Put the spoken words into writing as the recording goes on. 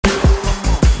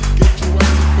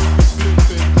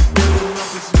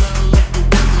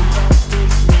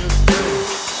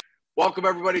Welcome,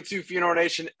 everybody, to Funeral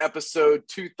Nation, episode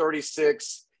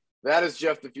 236. That is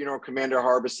Jeff, the Funeral Commander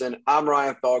Harbison. I'm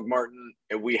Ryan Thogmartin,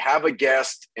 and we have a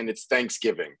guest, and it's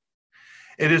Thanksgiving.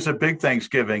 It is a big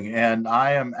Thanksgiving, and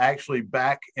I am actually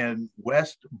back in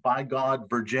West by God,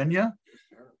 Virginia.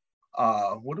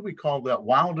 What do we call that?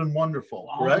 Wild and Wonderful,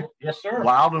 correct? Yes, sir.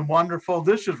 Wild and Wonderful.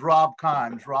 This is Rob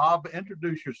Kimes. Rob,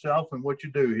 introduce yourself and what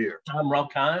you do here. I'm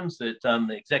Rob Kimes. I'm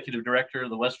the Executive Director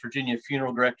of the West Virginia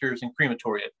Funeral Directors and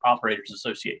Crematory Operators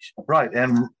Association. Right,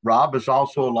 and Rob is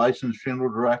also a licensed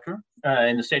funeral director.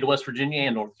 In the state of West Virginia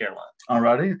and North Carolina. All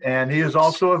righty, and he is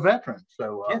also a veteran.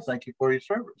 So yes. Thank you for your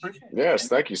service. Yes,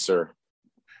 thank you, sir.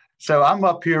 So I'm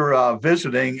up here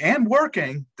visiting and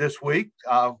working this week.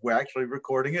 We're actually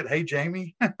recording it. Hey,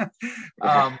 Jamie.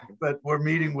 But we're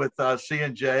meeting with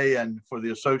C&J and for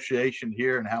the association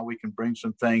here and how we can bring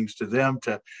some things to them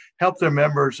to help their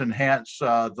members enhance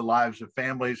the lives of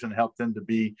families and help them to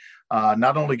be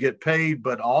not only get paid,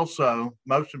 but also,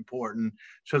 most important,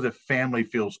 so the family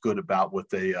feels good about what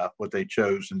they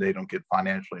chose and they don't get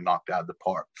financially knocked out of the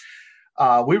park.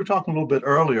 We were talking a little bit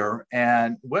earlier,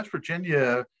 and West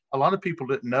Virginia, a lot of people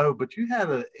didn't know, but you had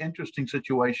an interesting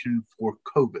situation for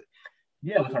COVID.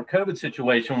 Yeah, with our COVID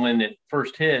situation, when it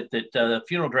first hit, that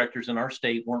funeral directors in our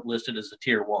state weren't listed as a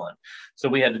tier 1. So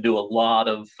we had to do a lot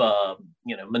of,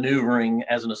 maneuvering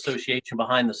as an association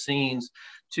behind the scenes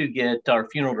to get our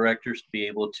funeral directors to be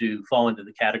able to fall into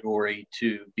the category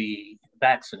to be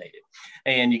vaccinated.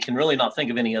 And you can really not think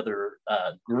of any other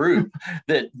group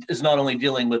that is not only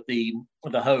dealing with the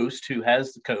host who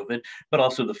has the COVID, but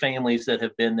also the families that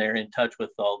have been there in touch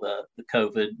with all the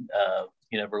COVID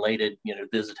related,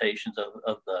 visitations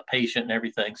of the patient and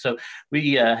everything. So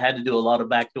we had to do a lot of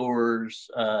backdoors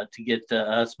to get to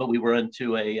us, but we were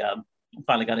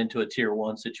finally got into a tier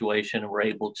 1 situation and were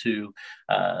able to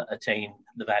attain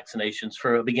the vaccinations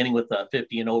beginning with the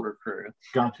 50 and older crew.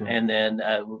 Gotcha. And then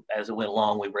as it went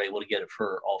along, we were able to get it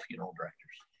for all funeral directors.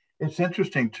 It's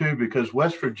interesting too, because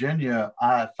West Virginia,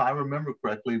 if I remember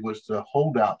correctly, was the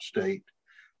holdout state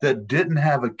that didn't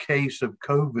have a case of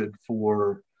COVID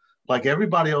for, like,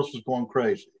 everybody else is going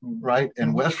crazy, right?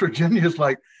 And West Virginia is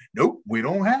like, nope, we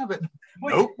don't have it.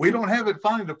 Nope, we don't have it.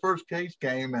 Finally, the first case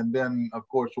came, and then, of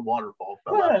course, the waterfall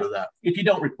fell after that. If you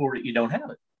don't report it, you don't have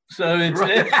it. So it's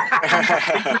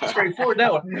straightforward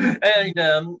that way.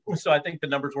 And so I think the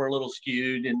numbers were a little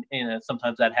skewed, and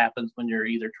sometimes that happens when you're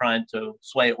either trying to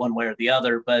sway it one way or the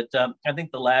other. But I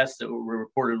think the last that we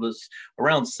reported was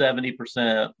around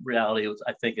 70%. Reality was,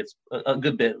 I think it's a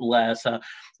good bit less.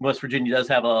 West Virginia does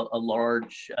have a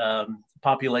large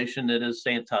population that is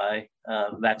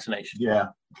anti-vaccination. Yeah.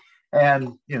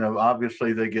 And,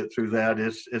 obviously they get through that.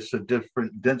 It's a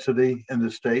different density in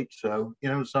the state. So,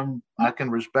 I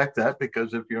can respect that,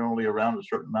 because if you're only around a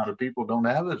certain amount of people don't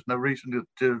have it, there's no reason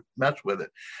to mess with it.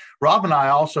 Rob and I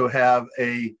also have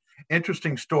a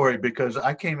interesting story, because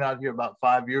I came out here about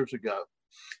 5 years ago,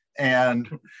 and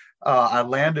I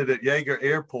landed at Yeager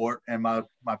Airport, and my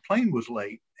plane was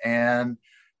late, and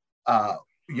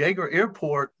Yeager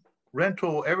Airport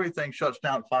rental, everything shuts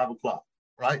down at 5 o'clock.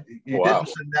 Right? You didn't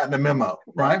send that in the memo,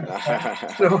 right?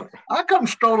 So I come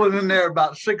strolling in there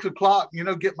about 6 o'clock,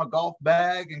 get my golf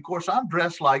bag. And of course, I'm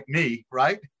dressed like me,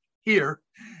 right? Here.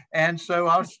 And so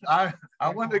I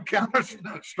went to counter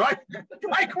strike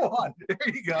one. There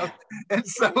you go. And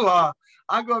so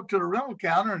I go up to the rental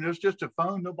counter, and there's just a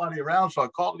phone, nobody around. So I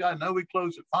called the guy. No, we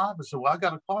close at 5. I said, well, I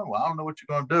got a car. Well, I don't know what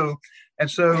you're going to do. And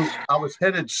so I was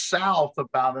headed south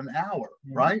about an hour,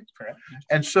 right?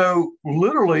 And so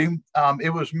literally,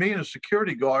 it was me and a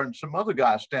security guard and some other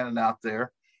guy standing out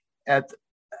there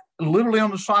literally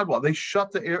on the sidewalk. They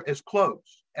shut the air, it's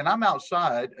closed. And I'm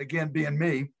outside, again, being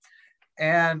me.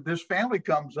 And this family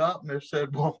comes up and they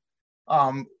said, well,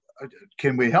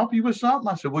 can we help you with something?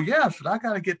 I said, well, yes, I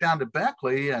got to get down to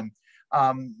Beckley, and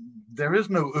there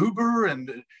is no Uber,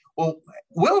 and well,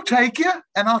 we'll take you.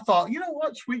 And I thought, you know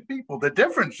what, sweet people, the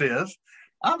difference is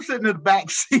I'm sitting in the back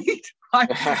seat.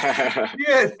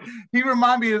 Yeah, he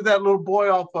reminded me of that little boy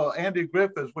off Andy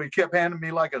Griffiths, where he kept handing me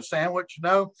like a sandwich,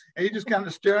 and he just kind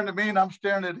of staring at me, and I'm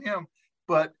staring at him.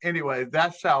 But anyway,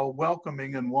 that's how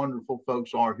welcoming and wonderful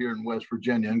folks are here in West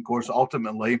Virginia. And of course,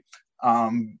 ultimately, I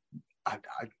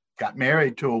got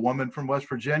married to a woman from West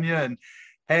Virginia, and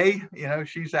hey,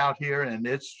 she's out here, and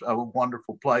it's a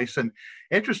wonderful place. And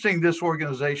interesting, this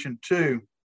organization too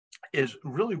is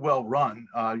really well run.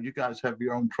 You guys have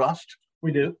your own trust?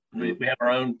 We do. We have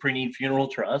our own pre-need funeral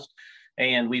trust,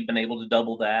 and we've been able to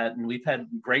double that, and we've had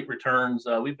great returns.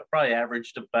 We've probably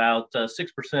averaged about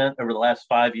 6% over the last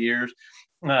 5 years.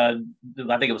 I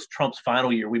think it was Trump's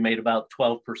final year, we made about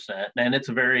 12%. And it's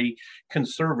a very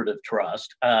conservative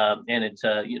trust. And it's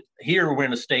here we're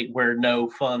in a state where no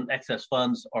excess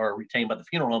funds are retained by the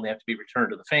funeral home. They have to be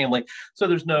returned to the family. So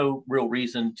there's no real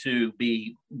reason to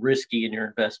be risky in your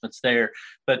investments there.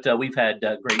 But we've had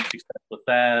great success with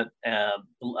that.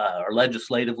 Our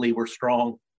legislatively, we're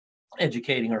strong.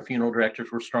 Educating our funeral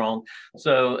directors were strong.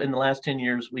 So in the last 10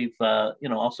 years, we've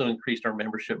also increased our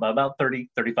membership by about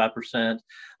 35%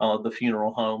 of the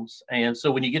funeral homes. And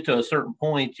so when you get to a certain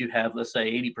point, you have, let's say,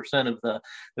 80% of the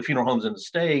funeral homes in the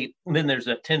state. And then there's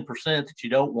that 10% that you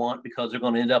don't want because they're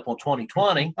going to end up on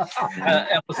 2020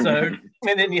 episode.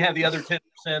 And then you have the other 10%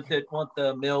 that want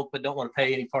the milk but don't want to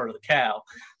pay any part of the cow.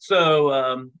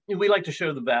 So we like to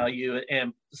show the value,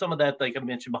 and some of that, like I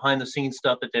mentioned, behind the scenes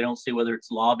stuff that they don't see, whether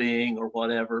it's lobbying or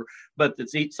whatever, but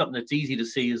it's something that's easy to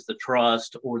see is the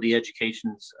trust or the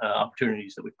education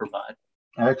opportunities that we provide.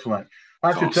 Excellent.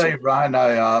 I should tell you,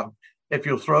 Ryan, if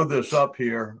you'll throw this up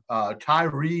here,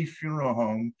 Tyree Funeral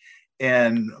Home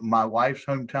in my wife's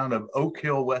hometown of Oak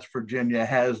Hill, West Virginia,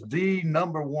 has the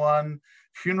 #1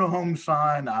 funeral home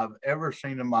sign I've ever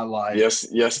seen in my life.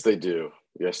 Yes, they do.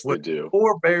 Yes, they do.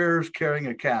 4 bears carrying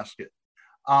a casket.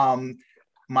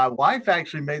 My wife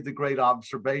actually made the great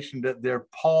observation that they're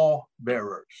pall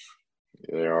bearers.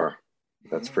 They are.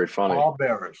 That's pretty funny. Pall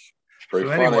bearers. Pretty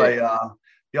so funny. Anyway,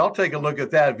 y'all take a look at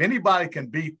that. If anybody can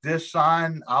beat this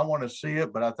sign, I want to see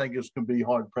it, but I think it's going to be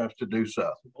hard pressed to do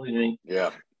so.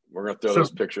 Yeah, we're going to throw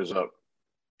those pictures up.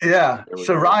 Yeah.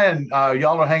 So Ryan,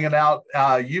 y'all are hanging out.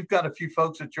 You've got a few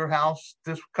folks at your house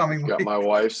this coming week. Got my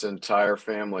wife's entire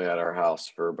family at our house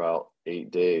for about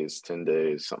 8 days, 10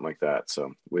 days, something like that.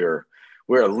 So we're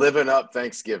living up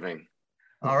Thanksgiving.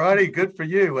 All righty, good for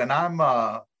you. And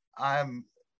I'm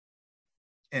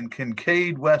in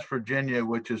Kincaid, West Virginia,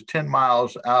 which is 10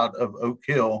 miles out of Oak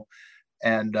Hill,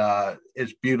 and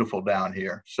it's beautiful down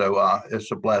here. So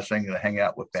it's a blessing to hang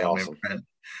out with family and friends.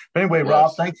 But anyway,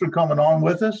 Rob, thanks for coming on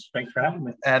with us. Thanks for having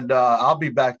me. And I'll be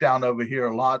back down over here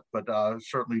a lot, but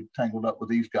certainly tangled up with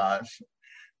these guys.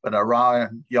 But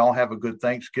Ryan, y'all have a good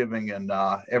Thanksgiving, and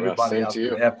everybody out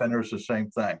there at FNers the same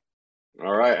thing.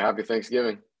 All right. Happy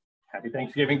Thanksgiving. Happy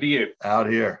Thanksgiving to you. Out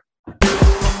here.